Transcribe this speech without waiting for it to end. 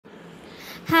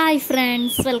Hi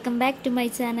friends, welcome back to my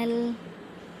channel.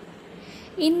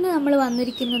 ഇന്ന് നമ്മൾ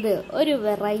വന്നിരിക്കുന്നത് ഒരു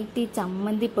വെറൈറ്റി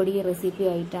ചമ്മന്തിപ്പൊടി റെസിപ്പി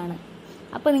ആയിട്ടാണ്.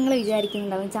 അപ്പോൾ നിങ്ങൾ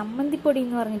വിചാരിക്കുന്നുണ്ടാവും ചമ്മന്തിപ്പൊടി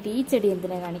എന്ന് പറഞ്ഞിട്ട് ഈ ചെടി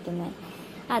എന്തിനാ കാണിക്കുന്നത്?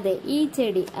 അതെ, ഈ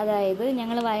ചെടി അതായത്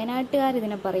ഞങ്ങൾ വയനാട്ടുകാർ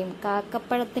ഇതിനെ പറയും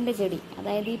കാക്കപ്പഴത്തിന്റെ ചെടി.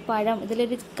 അതായത് ഈ പഴം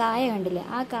ഇതിലൊരു കായ കണ്ടില്ലേ,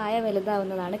 ആ കായ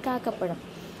വലുതാവുന്നതാണ് കാക്കപ്പഴം.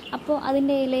 അപ്പോൾ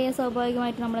അതിൻ്റെ ഇലയെ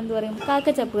സ്വാഭാവികമായിട്ട് നമ്മൾ എന്ത് പറയും,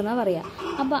 കാക്കച്ചപ്പ് എന്നാണ് പറയുക.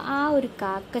 അപ്പോൾ ആ ഒരു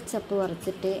കാക്കച്ചപ്പ്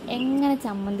പറിച്ചിട്ട് എങ്ങനെ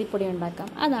ചമ്മന്തിപ്പൊടി ഉണ്ടാക്കാം,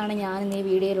 അതാണ് ഞാൻ ഇന്ന് ഈ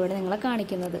വീഡിയോയിലൂടെ നിങ്ങളെ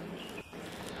കാണിക്കുന്നത്.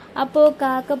 അപ്പോൾ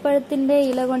കാക്കപ്പഴത്തിൻ്റെ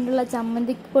ഇല കൊണ്ടുള്ള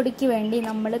ചമ്മന്തിപ്പൊടിക്ക് വേണ്ടി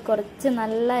നമ്മൾ കുറച്ച്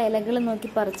നല്ല ഇലകൾ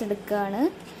നോക്കി പറിച്ചെടുക്കുകയാണ്.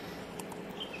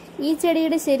 ഈ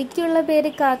ചെടിയുടെ ശരിക്കുള്ള പേര്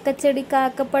കാക്കച്ചെടി,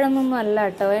 കാക്കപ്പഴം എന്നൊന്നും അല്ല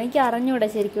കേട്ടോ. എനിക്ക് അറിഞ്ഞൂടെ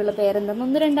ശരിക്കുള്ള പേരെന്താന്ന്.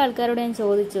 1-2 ആൾക്കാരോട് ഞാൻ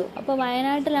ചോദിച്ചു. അപ്പോൾ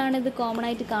വയനാട്ടിലാണ് ഇത് കോമൺ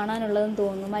ആയിട്ട് കാണാനുള്ളതെന്ന്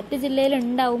തോന്നുന്നു. മറ്റു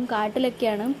ജില്ലയിലുണ്ടാവും,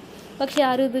 കാട്ടിലൊക്കെയാണ്, പക്ഷെ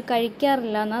ആരും ഇത്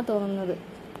കഴിക്കാറില്ല എന്നാണ് തോന്നുന്നത്.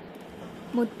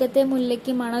 മുറ്റത്തെ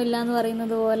മുല്ലയ്ക്ക് മണമില്ല എന്ന്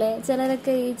പറയുന്നത് പോലെ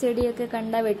ചിലരൊക്കെ ഈ ചെടിയൊക്കെ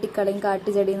കണ്ടാൽ വെട്ടിക്കളയും,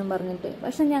 കാട്ടുചെടി എന്നും പറഞ്ഞിട്ട്.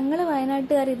 പക്ഷെ ഞങ്ങൾ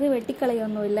വയനാട്ടുകാർ ഇത്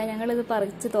വെട്ടിക്കളയൊന്നുമില്ല. ഞങ്ങളിത്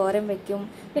പറിച്ച് തോരൻ വെക്കും,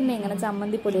 പിന്നെ ഇങ്ങനെ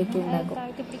ചമ്മന്തിപ്പൊടിയൊക്കെ ഉണ്ടാക്കും.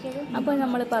 അപ്പോൾ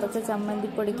നമ്മൾ പറിച്ച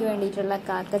ചമ്മന്തിപ്പൊടിക്ക് വേണ്ടിയിട്ടുള്ള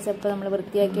കാക്കച്ചപ്പ് നമ്മൾ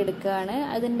വൃത്തിയാക്കി എടുക്കുകയാണ്.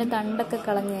 അതിൻ്റെ തണ്ടൊക്കെ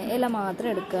കളഞ്ഞ് ഇല മാത്രം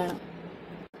എടുക്കുകയാണ്.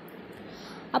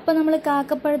 അപ്പോൾ നമ്മൾ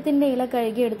കാക്കപ്പഴത്തിൻ്റെ ഇല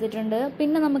കഴുകി എടുത്തിട്ടുണ്ട്.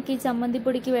 പിന്നെ നമുക്ക് ഈ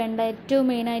ചമ്മന്തിപ്പൊടിക്ക് വേണ്ട ഏറ്റവും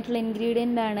മെയിനായിട്ടുള്ള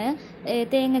ഇൻഗ്രീഡിയൻ്റ് ആണ്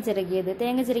തേങ്ങ ചിരകിയത്.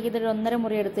 തേങ്ങ ചിരകിയത് ഒരു 1.5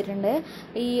 മുറി എടുത്തിട്ടുണ്ട്.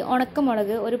 ഈ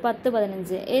ഉണക്കമുളക് ഒരു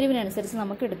 10-15 എരിവിനനുസരിച്ച്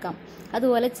നമുക്ക് എടുക്കാം.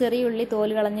 അതുപോലെ ചെറിയ ഉള്ളി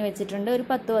തോല് കളഞ്ഞ് വെച്ചിട്ടുണ്ട്, ഒരു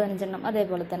 10-15 എണ്ണം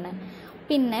അതേപോലെ തന്നെ.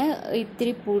 പിന്നെ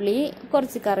ഇത്തിരി പുളി,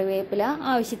 കുറച്ച് കറിവേപ്പില,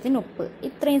 ആവശ്യത്തിന് ഉപ്പ്.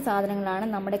 ഇത്രയും സാധനങ്ങളാണ്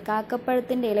നമ്മുടെ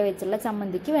കാക്കപ്പഴത്തിൻ്റെ ഇല വെച്ചുള്ള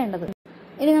ചമ്മന്തിക്ക് വേണ്ടത്.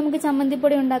 ഇനി നമുക്ക്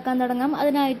ചമ്മന്തിപ്പൊടി ഉണ്ടാക്കാൻ തുടങ്ങാം.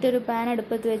 അതിനായിട്ടൊരു പാൻ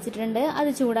അടുപ്പത്ത് വെച്ചിട്ടുണ്ട്. അത്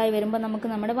ചൂടായി വരുമ്പോൾ നമുക്ക്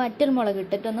നമ്മുടെ വറ്റൽ മുളക്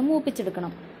ഇട്ടിട്ടൊന്ന്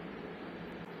മൂപ്പിച്ചെടുക്കണം.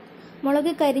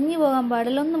 മുളക് കരിഞ്ഞു പോകാൻ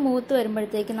പാടില്ല. ഒന്ന് മൂത്ത്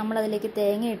വരുമ്പോഴത്തേക്ക് നമ്മൾ അതിലേക്ക്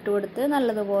തേങ്ങ ഇട്ട് കൊടുത്ത്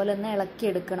നല്ലതുപോലെ ഒന്ന്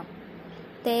ഇളക്കിയെടുക്കണം.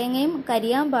 തേങ്ങയും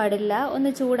കരിയാൻ പാടില്ല,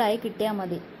 ഒന്ന് ചൂടായി കിട്ടിയാൽ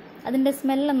മതി. അതിൻ്റെ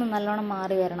സ്മെല്ലൊന്ന് നല്ലോണം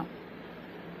മാറി വരണം.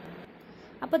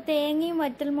 അപ്പോൾ തേങ്ങയും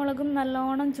വറ്റൽമുളകും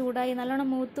നല്ലോണം ചൂടായി നല്ലോണം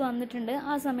മൂത്ത് വന്നിട്ടുണ്ട്.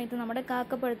 ആ സമയത്ത് നമ്മുടെ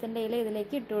കാക്കപ്പഴത്തിൻ്റെ ഇല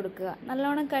ഇതിലേക്ക് ഇട്ട് കൊടുക്കുക.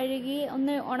 നല്ലോണം കഴുകി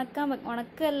ഒന്ന്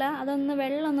ഉണക്കല്ല, അതൊന്ന്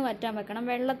വെള്ളം ഒന്ന് വറ്റാൻ വെക്കണം.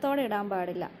 വെള്ളത്തോടെ ഇടാൻ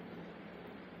പാടില്ല.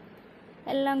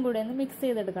 എല്ലാം കൂടെ ഒന്ന് മിക്സ്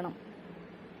ചെയ്തെടുക്കണം.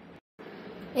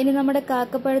 ഇനി നമ്മുടെ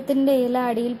കാക്കപ്പഴത്തിൻ്റെ ഇല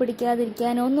അടിയിൽ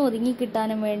പിടിക്കാതിരിക്കാനും ഒന്ന് ഒതുങ്ങി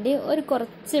കിട്ടാനും വേണ്ടി ഒരു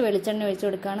കുറച്ച് വെളിച്ചെണ്ണ ഒഴിച്ചു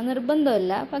കൊടുക്കുകയാണ്.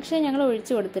 നിർബന്ധമില്ല, പക്ഷേ ഞങ്ങൾ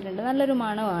ഒഴിച്ചു കൊടുത്തിട്ടുണ്ട്. നല്ലൊരു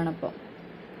മണമാണ്. അപ്പോൾ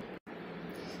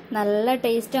നല്ല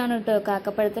ടേസ്റ്റാണ് കേട്ടോ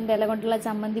കാക്കപ്പഴത്തിൻ്റെ ഇല കൊണ്ടുള്ള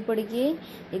ചമ്മന്തിപ്പൊടിക്ക്.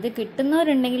 ഇത്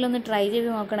കിട്ടുന്നവരുണ്ടെങ്കിൽ ഒന്ന് ട്രൈ ചെയ്ത്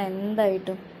നോക്കണം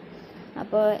എന്തായിട്ടും.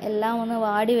 അപ്പോൾ എല്ലാം ഒന്ന്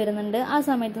വാടി വരുന്നുണ്ട്. ആ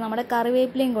സമയത്ത് നമ്മുടെ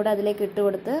കറിവേപ്പിലയും കൂടെ അതിലേക്ക് ഇട്ട്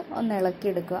കൊടുത്ത് ഒന്ന്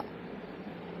ഇളക്കിയെടുക്കുക.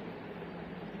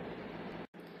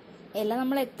 എല്ലാം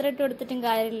നമ്മൾ എത്ര ഇട്ട് കൊടുത്തിട്ടും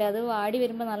കാര്യമില്ല, അത് വാടി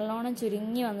വരുമ്പോൾ നല്ലോണം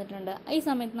ചുരുങ്ങി വന്നിട്ടുണ്ട്. ഈ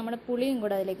സമയത്ത് നമ്മുടെ പുളിയും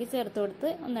കൂടെ അതിലേക്ക് ചേർത്ത്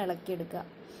കൊടുത്ത് ഒന്ന് ഇളക്കിയെടുക്കുക.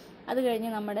 അത്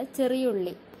കഴിഞ്ഞ് നമ്മുടെ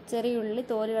ചെറിയുള്ളി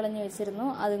തോല് കളഞ്ഞ് വെച്ചിരുന്നു,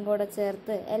 അതും കൂടെ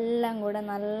ചേർത്ത് എല്ലാം കൂടെ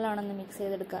നല്ലോണം ഒന്ന് മിക്സ്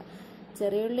ചെയ്തെടുക്കുക.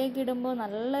 ചെറിയുള്ളിയൊക്കെ ഇടുമ്പോൾ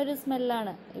നല്ലൊരു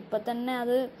സ്മെല്ലാണ്. ഇപ്പം തന്നെ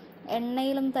അത്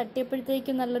എണ്ണയിലും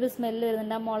തട്ടിയപ്പോഴത്തേക്കും നല്ലൊരു സ്മെല്ല്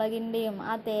വരുന്നുണ്ട്. ആ മുളകിൻ്റെയും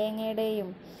ആ തേങ്ങയുടെയും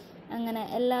അങ്ങനെ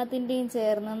എല്ലാത്തിൻ്റെയും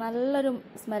ചേർന്ന് നല്ലൊരു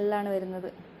സ്മെല്ലാണ് വരുന്നത്.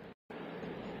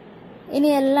 ഇനി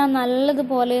എല്ലാം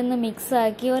നല്ലതുപോലെ ഒന്ന്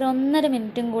മിക്സാക്കി ഒരു 1.5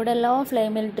 മിനിറ്റും കൂടെ ലോ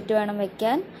ഫ്ലെയിമിൽ ഇട്ടിട്ട് വേണം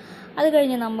വെക്കാൻ. അത്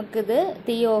കഴിഞ്ഞ് നമുക്കിത്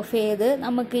തീ ഓഫ് ചെയ്ത്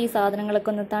നമുക്ക് ഈ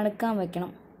സാധനങ്ങളൊക്കെ ഒന്ന് തണുക്കാൻ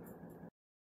വെക്കണം.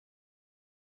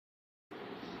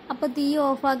 അപ്പോൾ തീ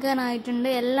ഓഫാക്കാനായിട്ടുണ്ട്.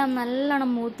 എല്ലാം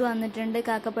നല്ലോണം മൂത്ത് വന്നിട്ടുണ്ട്.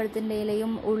 കാക്കപ്പഴത്തിൻ്റെ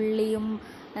ഇലയും ഉള്ളിയും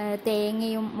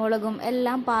തേങ്ങയും മുളകും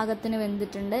എല്ലാം പാകത്തിന്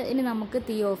വെന്തിട്ടുണ്ട്. ഇനി നമുക്ക്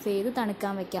തീ ഓഫ് ചെയ്ത്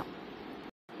തണുക്കാൻ വെക്കാം.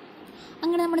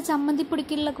 അങ്ങനെ നമ്മുടെ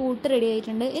ചമ്മന്തിപ്പൊടിക്കുള്ള കൂട്ട് റെഡി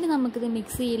ആയിട്ടുണ്ട്. ഇനി നമുക്കിത്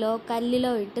മിക്സിയിലോ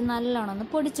കല്ലിലോ ഇട്ട് നല്ലോണം ഒന്ന്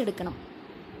പൊടിച്ചെടുക്കണം.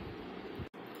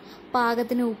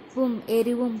 പാകത്തിന് ഉപ്പും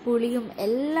എരിവും പുളിയും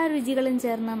എല്ലാ രുചികളും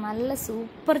ചേർന്ന നല്ല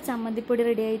സൂപ്പർ ചമ്മന്തിപ്പൊടി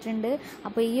റെഡി ആയിട്ടുണ്ട്.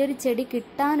 അപ്പോൾ ഈ ഒരു ചെടി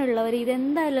കിട്ടാനുള്ളവർ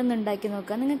ഇതെന്തായാലും ഒന്ന് ഉണ്ടാക്കി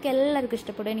നോക്കുക. നിങ്ങൾക്ക് എല്ലാവർക്കും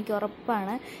ഇഷ്ടപ്പെടും, എനിക്ക്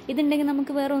ഉറപ്പാണ്. ഇതുണ്ടെങ്കിൽ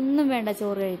നമുക്ക് വേറെ ഒന്നും വേണ്ട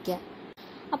ചോറ് കഴിക്കാൻ.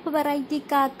 അപ്പോൾ വെറൈറ്റി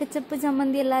കാക്കച്ചപ്പ്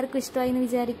ചമ്മന്തി എല്ലാവർക്കും ഇഷ്ടമായി എന്ന്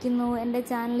വിചാരിക്കുന്നു. എൻ്റെ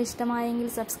ചാനൽ ഇഷ്ടമായെങ്കിൽ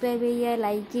സബ്സ്ക്രൈബ് ചെയ്യുക,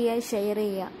 ലൈക്ക് ചെയ്യുക, ഷെയർ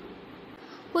ചെയ്യുക.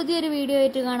 പുതിയൊരു വീഡിയോ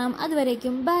ആയിട്ട് കാണാം.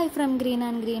 അതുവരേക്കും bye from green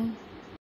and green.